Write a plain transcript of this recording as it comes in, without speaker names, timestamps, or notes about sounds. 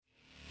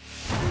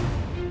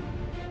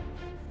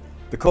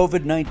The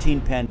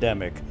COVID-19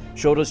 pandemic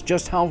showed us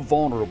just how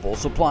vulnerable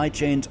supply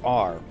chains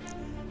are.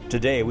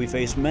 Today we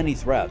face many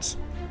threats: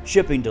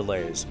 shipping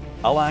delays,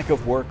 a lack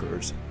of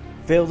workers,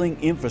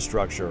 failing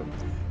infrastructure,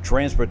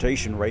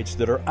 transportation rates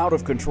that are out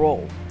of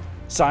control,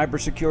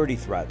 cybersecurity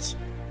threats,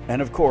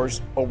 and of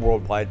course, a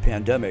worldwide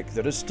pandemic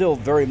that is still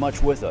very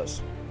much with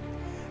us.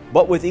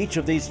 But with each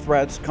of these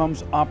threats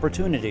comes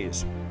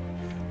opportunities.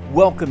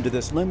 Welcome to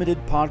this limited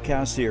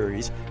podcast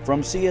series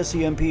from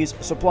CSCMP's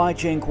Supply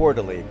Chain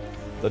Quarterly,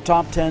 the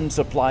top 10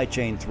 supply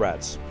chain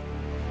threats.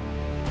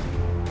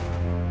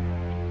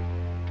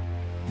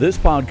 This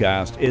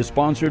podcast is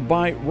sponsored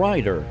by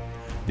Ryder,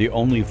 the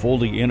only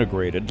fully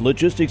integrated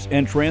logistics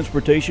and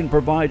transportation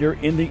provider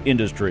in the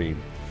industry.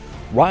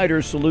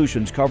 Ryder's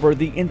solutions cover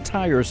the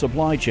entire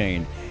supply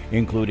chain,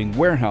 including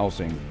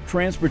warehousing,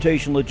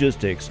 transportation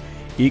logistics,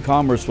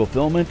 e-commerce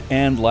fulfillment,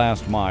 and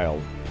last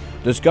mile.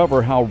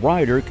 Discover how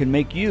Ryder can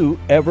make you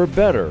ever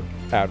better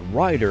at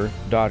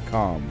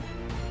ryder.com.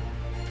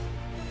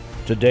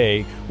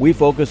 Today, we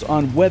focus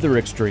on weather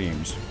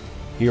extremes.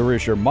 Here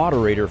is your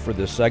moderator for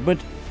this segment,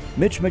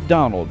 Mitch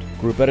McDonald,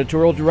 Group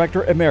Editorial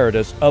Director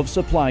Emeritus of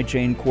Supply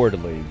Chain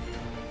Quarterly.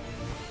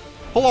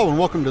 Hello and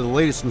welcome to the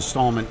latest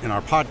installment in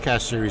our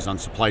podcast series on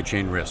supply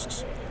chain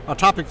risks. Our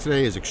topic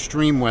today is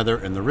extreme weather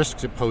and the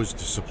risks it poses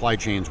to supply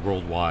chains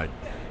worldwide.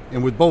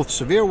 And with both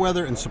severe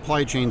weather and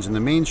supply chains in the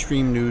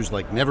mainstream news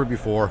like never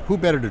before, who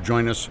better to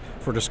join us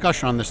for a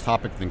discussion on this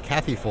topic than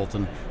Kathy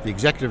Fulton, the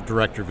Executive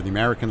Director for the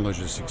American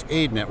Logistics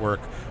Aid Network,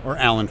 or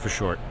ALAN for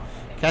short.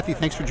 Kathy,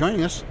 thanks for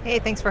joining us. Hey,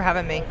 thanks for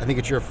having me. I think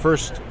it's your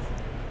first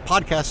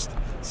podcast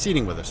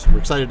seating with us. We're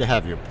excited to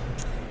have you.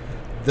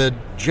 The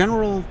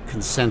general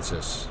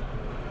consensus,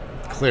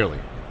 clearly,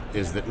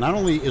 is that not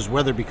only is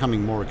weather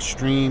becoming more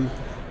extreme,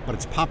 but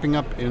it's popping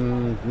up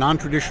in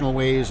non-traditional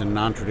ways and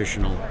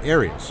non-traditional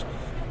areas.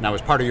 Now,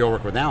 as part of your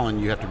work with ALAN,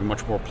 you have to be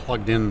much more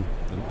plugged in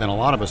than a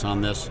lot of us on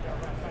this.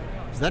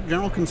 Is that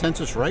general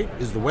consensus right?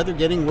 Is the weather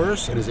getting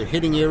worse, and is it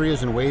hitting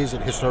areas in ways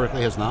it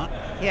historically has not?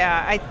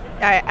 Yeah, I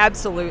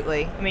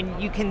absolutely. I mean,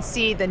 you can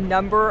see the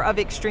number of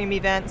extreme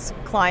events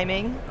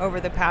climbing over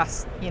the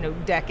past,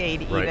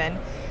 decade even,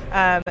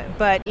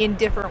 but in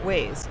different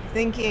ways.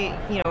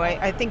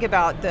 I think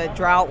about the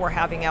drought we're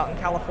having out in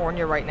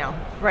California right now,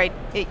 right?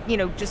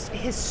 Just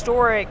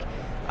historic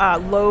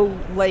low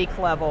lake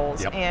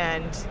levels. Yep.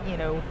 And,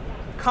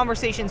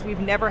 conversations we've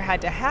never had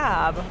to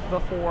have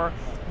before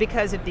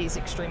because of these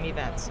extreme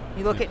events.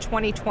 You look at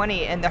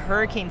 2020 and the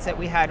hurricanes that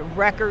we had,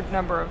 record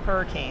number of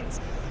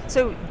hurricanes.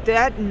 So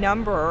that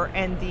number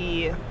and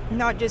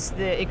not just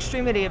the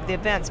extremity of the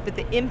events, but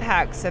the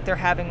impacts that they're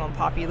having on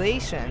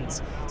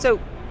populations. So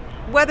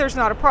weather's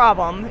not a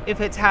problem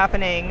if it's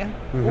happening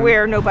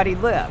where nobody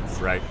lives.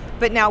 Right.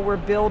 But now we're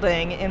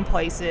building in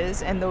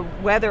places, and the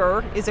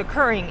weather is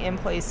occurring in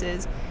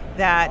places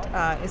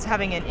that is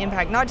having an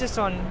impact not just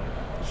on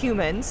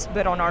humans,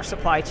 but on our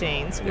supply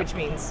chains, which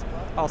means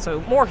also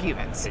more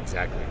humans.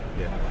 Exactly.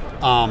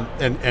 Yeah.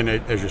 And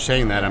as you're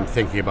saying that, I'm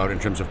thinking about in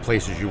terms of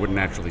places you wouldn't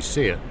actually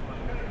see it.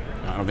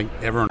 I don't think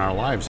ever in our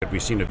lives have we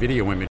seen a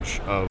video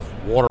image of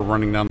water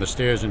running down the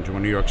stairs into a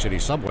New York City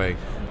subway.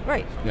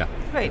 Right. Yeah.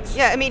 Right.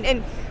 Yeah. I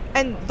mean,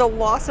 and the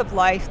loss of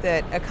life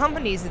that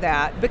accompanies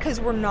that, because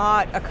we're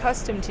not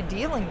accustomed to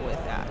dealing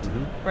with that,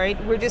 right?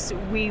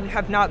 We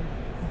have not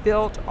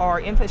built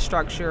our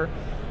infrastructure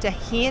to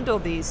handle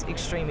these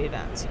extreme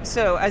events.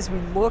 So as we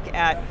look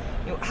at,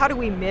 how do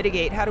we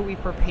mitigate, how do we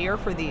prepare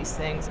for these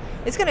things,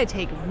 it's going to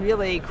take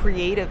really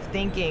creative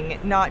thinking,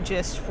 not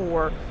just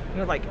for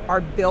like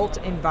our built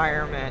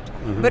environment,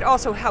 but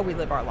also how we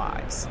live our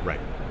lives.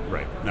 Right.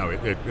 No,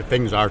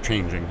 things are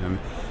changing,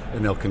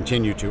 and they'll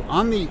continue to.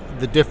 On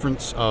the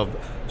difference of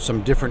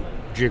some different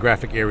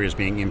geographic areas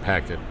being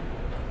impacted,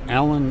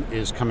 ALAN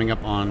is coming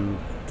up on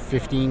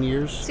 15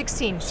 years?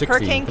 16.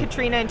 Hurricane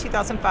Katrina in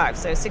 2005,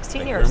 so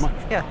 16 years. Thank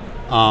you very much.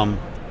 Yeah.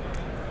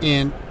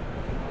 And,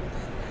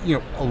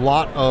 a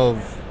lot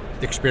of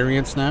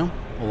experience now,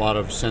 a lot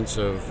of sense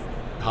of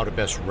how to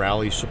best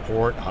rally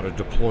support, how to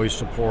deploy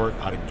support,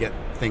 how to get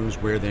things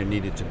where they're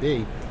needed to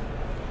be.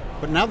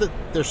 But now that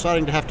they're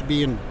starting to have to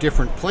be in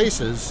different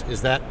places,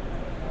 is that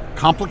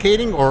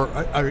complicating, or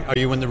are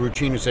you in the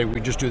routine to say we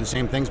just do the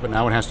same things, but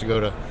now it has to go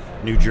to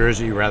New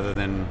Jersey rather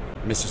than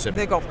Mississippi?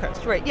 The Gulf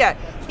Coast, right? Yeah,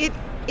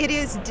 it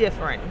is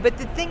different. But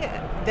the thing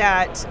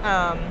that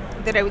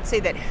I would say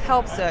that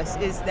helps us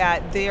is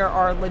that there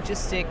are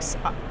logistics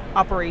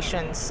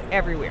operations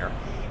everywhere,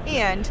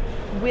 and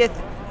with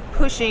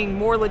pushing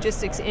more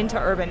logistics into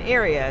urban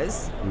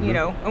areas,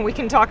 and we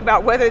can talk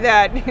about whether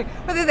that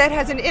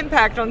has an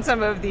impact on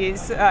some of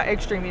these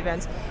extreme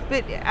events.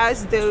 But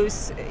as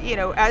those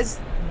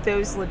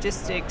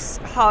logistics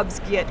hubs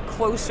get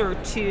closer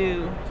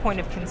to point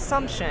of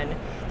consumption,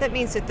 that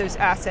means that those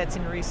assets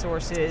and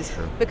resources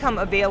become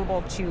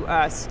available to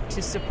us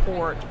to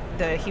support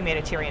the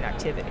humanitarian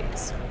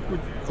activities.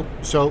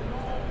 So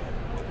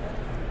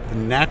the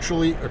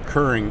naturally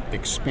occurring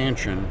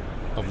expansion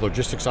of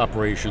logistics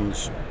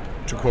operations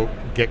to, quote,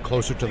 get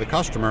closer to the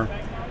customer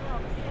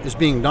is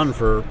being done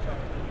for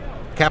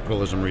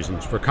capitalism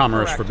reasons, for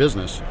commerce, Correct. for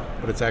business,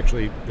 but it's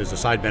actually, there's a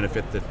side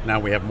benefit that now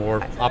we have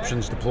more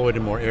options deployed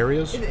in more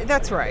areas.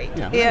 That's right.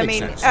 Yeah, I that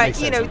mean, makes sense.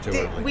 Makes you sense know,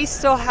 intuitively. we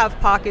still have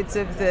pockets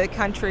of the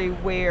country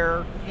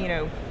where, you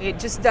know, it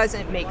just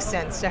doesn't make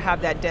sense to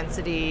have that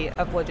density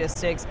of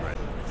logistics. Right.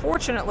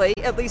 Fortunately,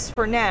 at least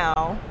for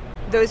now,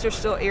 those are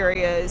still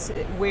areas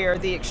where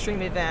the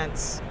extreme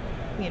events,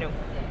 you know,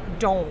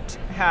 don't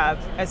have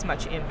as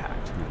much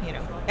impact. You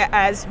know,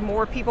 as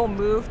more people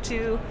move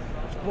to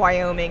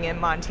Wyoming and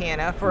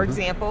Montana, for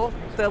example,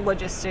 the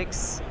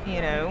logistics,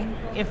 you know,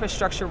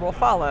 infrastructure will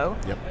follow.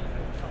 Yep.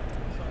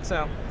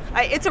 So,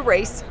 it's a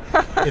race.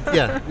 Are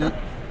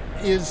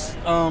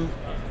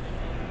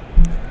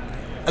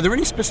there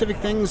any specific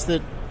things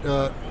that,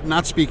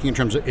 not speaking in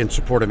terms of in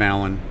support of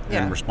Allen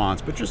Yeah. and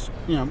response, but just,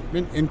 you know,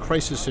 in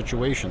crisis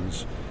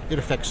situations, it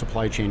affects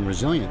supply chain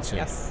resiliency.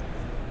 Yes.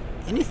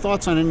 Any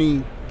thoughts on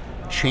any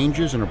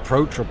changes in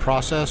approach or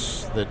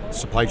process that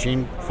supply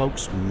chain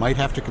folks might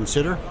have to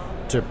consider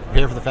to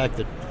prepare for the fact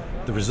that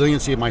the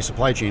resiliency of my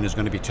supply chain is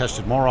going to be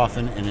tested more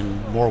often and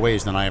in more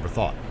ways than I ever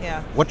thought?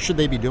 Yeah. What should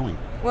they be doing?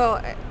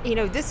 Well, you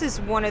know, this is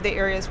one of the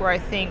areas where I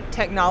think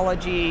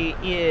technology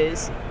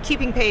is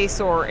keeping pace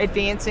or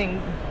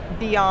advancing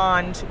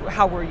beyond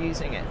how we're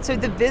using it. So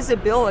the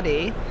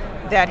visibility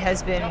that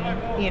has been,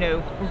 you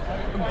know,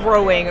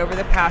 growing over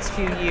the past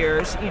few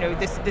years, you know,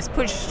 this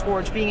push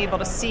towards being able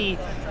to see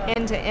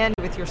end to end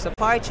with your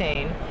supply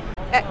chain,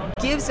 that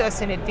gives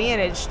us an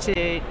advantage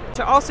to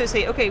also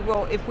say, okay,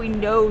 well, if we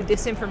know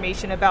this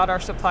information about our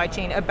supply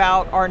chain,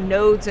 about our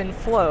nodes and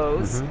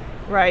flows,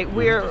 right,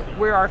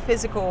 where our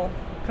physical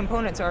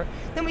components are,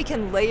 then we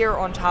can layer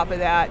on top of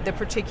that the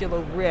particular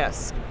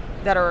risks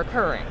that are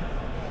occurring.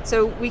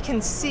 So we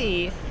can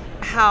see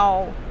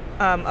how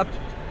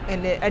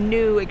a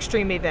new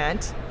extreme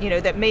event, you know,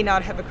 that may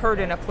not have occurred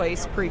in a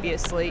place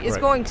previously is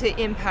Right. going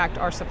to impact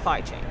our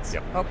supply chains.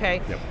 Yep.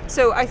 Okay. Yep.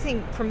 So I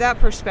think from that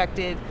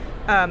perspective,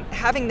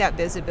 having that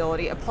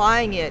visibility,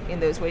 applying it in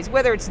those ways,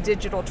 whether it's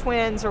digital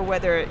twins or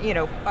whether, you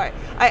know,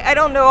 I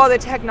don't know all the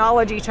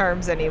technology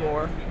terms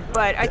anymore,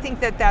 but I think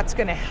that that's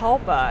going to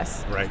help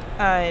us Right.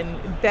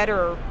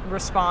 better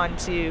respond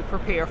to,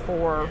 prepare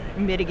for,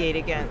 mitigate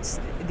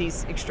against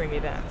these extreme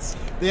events.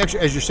 They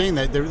actually, as you're saying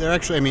that, they're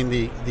actually, I mean,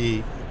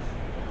 the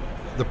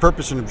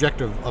purpose and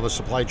objective of a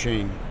supply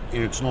chain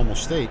in its normal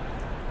state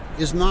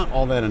is not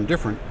all that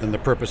indifferent than the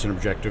purpose and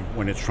objective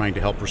when it's trying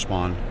to help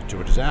respond to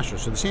a disaster.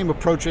 So the same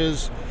approach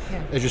is,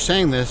 as you're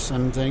saying this,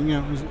 I'm saying,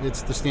 you know,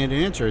 it's the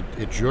standard answer.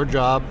 It's your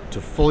job to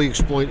fully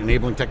exploit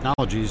enabling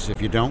technologies.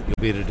 If you don't, you'll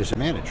be at a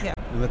disadvantage. Yeah.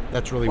 And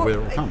that's really where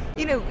it will come.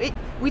 You know,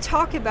 we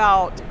talk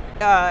about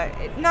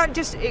not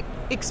just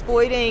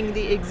exploiting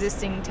the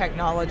existing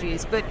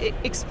technologies, but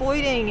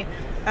exploiting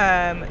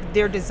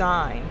their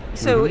design.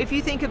 So if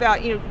you think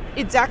about, you know,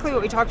 exactly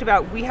what we talked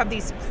about, we have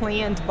these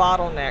planned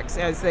bottlenecks,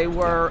 as they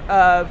were,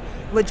 of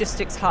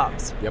logistics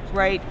hubs, Yep.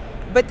 right?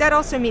 But that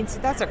also means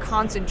that's a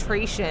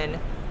concentration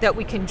that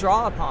we can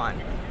draw upon.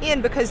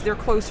 And because they're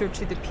closer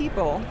to the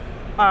people,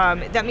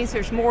 that means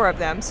there's more of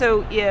them.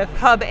 So if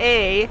hub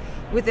A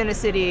within a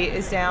city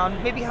is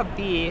down, maybe hub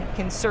B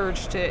can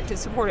surge to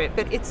support it.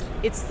 But it's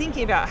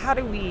thinking about how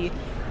do we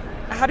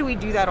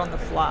do that on the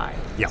fly?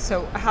 Yeah.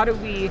 So how do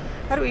we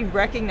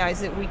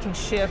recognize that we can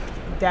shift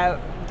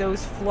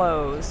those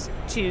flows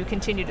to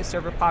continue to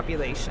serve a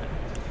population?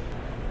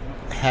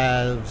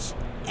 Has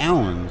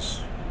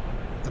Allen's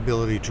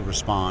ability to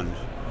respond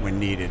when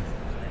needed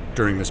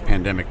during this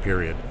pandemic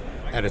period,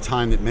 at a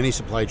time that many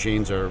supply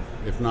chains are,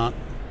 if not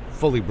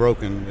fully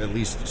broken, at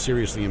least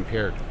seriously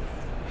impaired,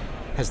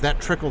 has that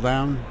trickled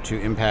down to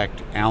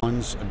impact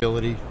Allen's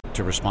ability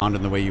to respond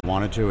in the way you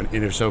wanted to? And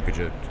if so, could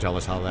you tell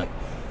us how that?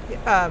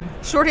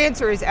 Short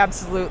answer is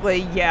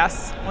absolutely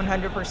yes,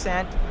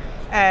 100%.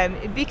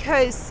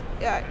 Because,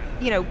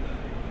 you know,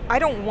 I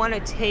don't want to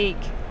take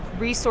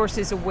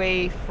resources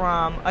away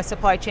from a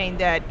supply chain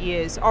that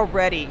is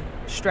already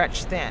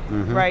stretched thin,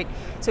 right?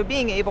 So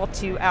being able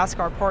to ask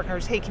our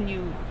partners, hey, can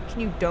you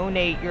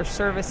donate your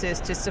services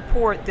to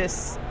support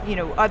this, you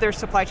know, other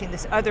supply chain,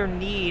 this other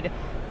need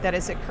that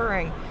is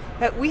occurring?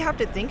 We have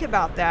to think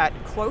about that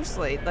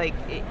closely. Like,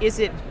 is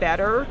it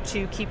better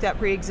to keep that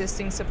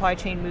pre-existing supply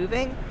chain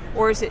moving,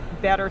 or is it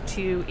better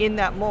to, in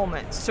that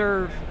moment,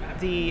 serve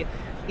the,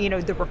 you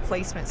know, the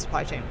replacement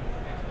supply chain?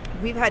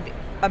 We've had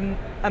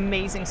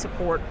amazing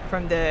support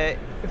from the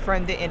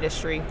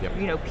industry. Yep.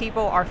 You know,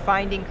 people are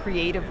finding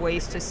creative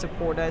ways to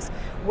support us,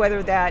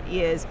 whether that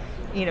is,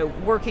 you know,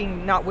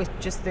 working not with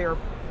just their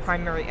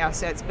primary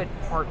assets, but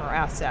partner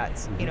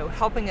assets, you know,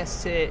 helping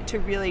us to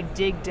really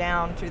dig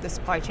down through the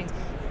supply chains,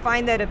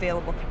 find that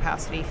available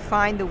capacity,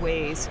 find the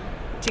ways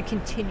to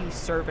continue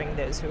serving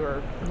those who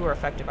are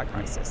affected by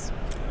crisis.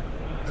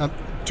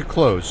 To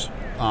close,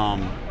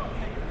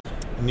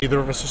 neither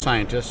of us are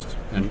scientists,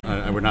 and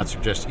I would not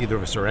suggest either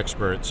of us are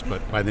experts,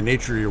 but by the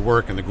nature of your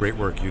work and the great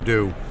work you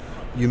do,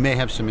 you may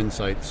have some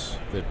insights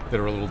that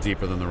are a little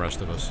deeper than the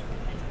rest of us.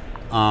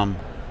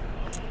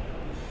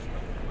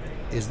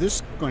 Is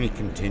this going to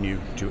continue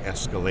to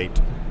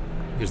escalate?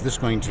 Is this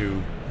going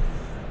to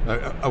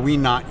Are we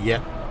not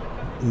yet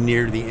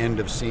near the end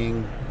of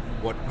seeing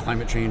what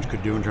climate change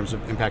could do in terms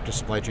of impact to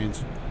supply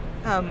chains?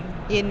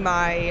 In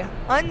my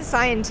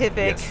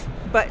unscientific Yes.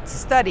 but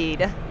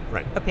studied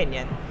Right.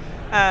 opinion.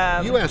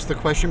 You asked the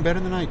question better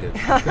than I did. Go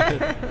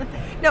ahead.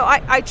 No,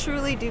 I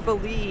truly do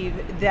believe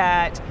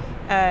that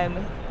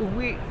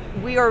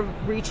we are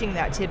reaching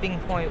that tipping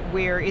point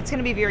where it's going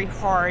to be very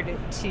hard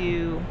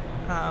to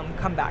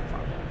come back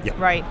from. Yeah.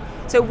 Right?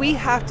 So we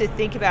have to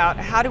think about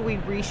how do we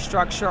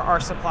restructure our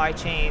supply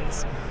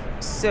chains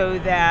so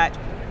that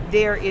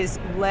there is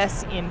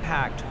less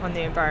impact on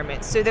the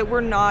environment, so that we're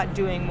not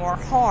doing more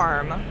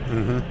harm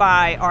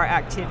by our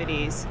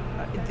activities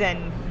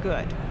than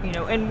good.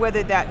 And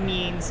whether that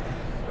means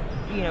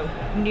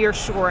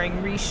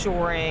nearshoring,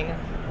 reshoring,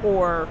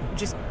 or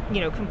just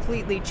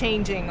completely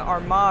changing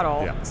our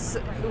model. Yeah.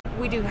 So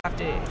we do have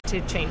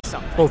to change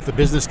something. Both the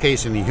business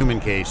case and the human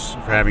case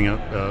for having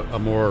a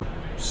more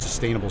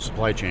sustainable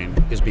supply chain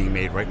is being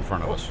made right in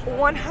front of us.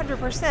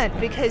 100%,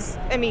 because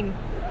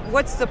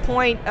what's the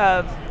point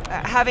of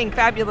having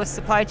fabulous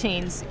supply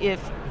chains if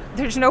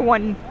there's no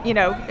one,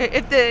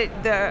 if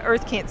the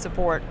earth can't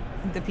support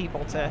the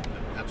people to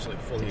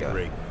Absolutely, fully do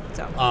agree. it.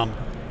 So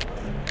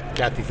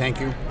Kathy, thank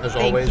you. As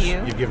Thank always,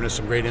 you. You've given us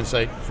some great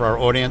insight for our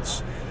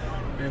audience.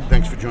 And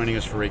thanks for joining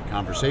us for a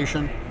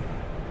conversation.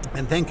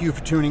 And thank you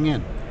for tuning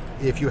in.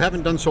 If you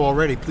haven't done so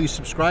already, please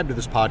subscribe to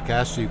this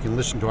podcast so you can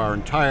listen to our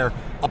entire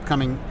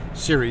upcoming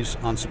series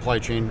on supply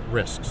chain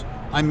risks.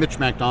 I'm Mitch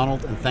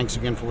MacDonald, and thanks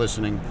again for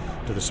listening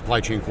to the Supply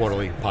Chain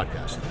Quarterly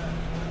podcast.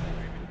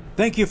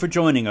 Thank you for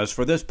joining us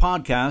for this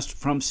podcast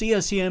from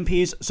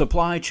CSCMP's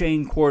Supply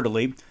Chain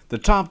Quarterly, the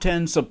top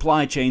 10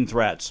 supply chain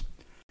threats.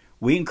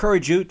 We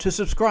encourage you to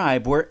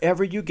subscribe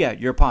wherever you get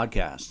your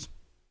podcasts.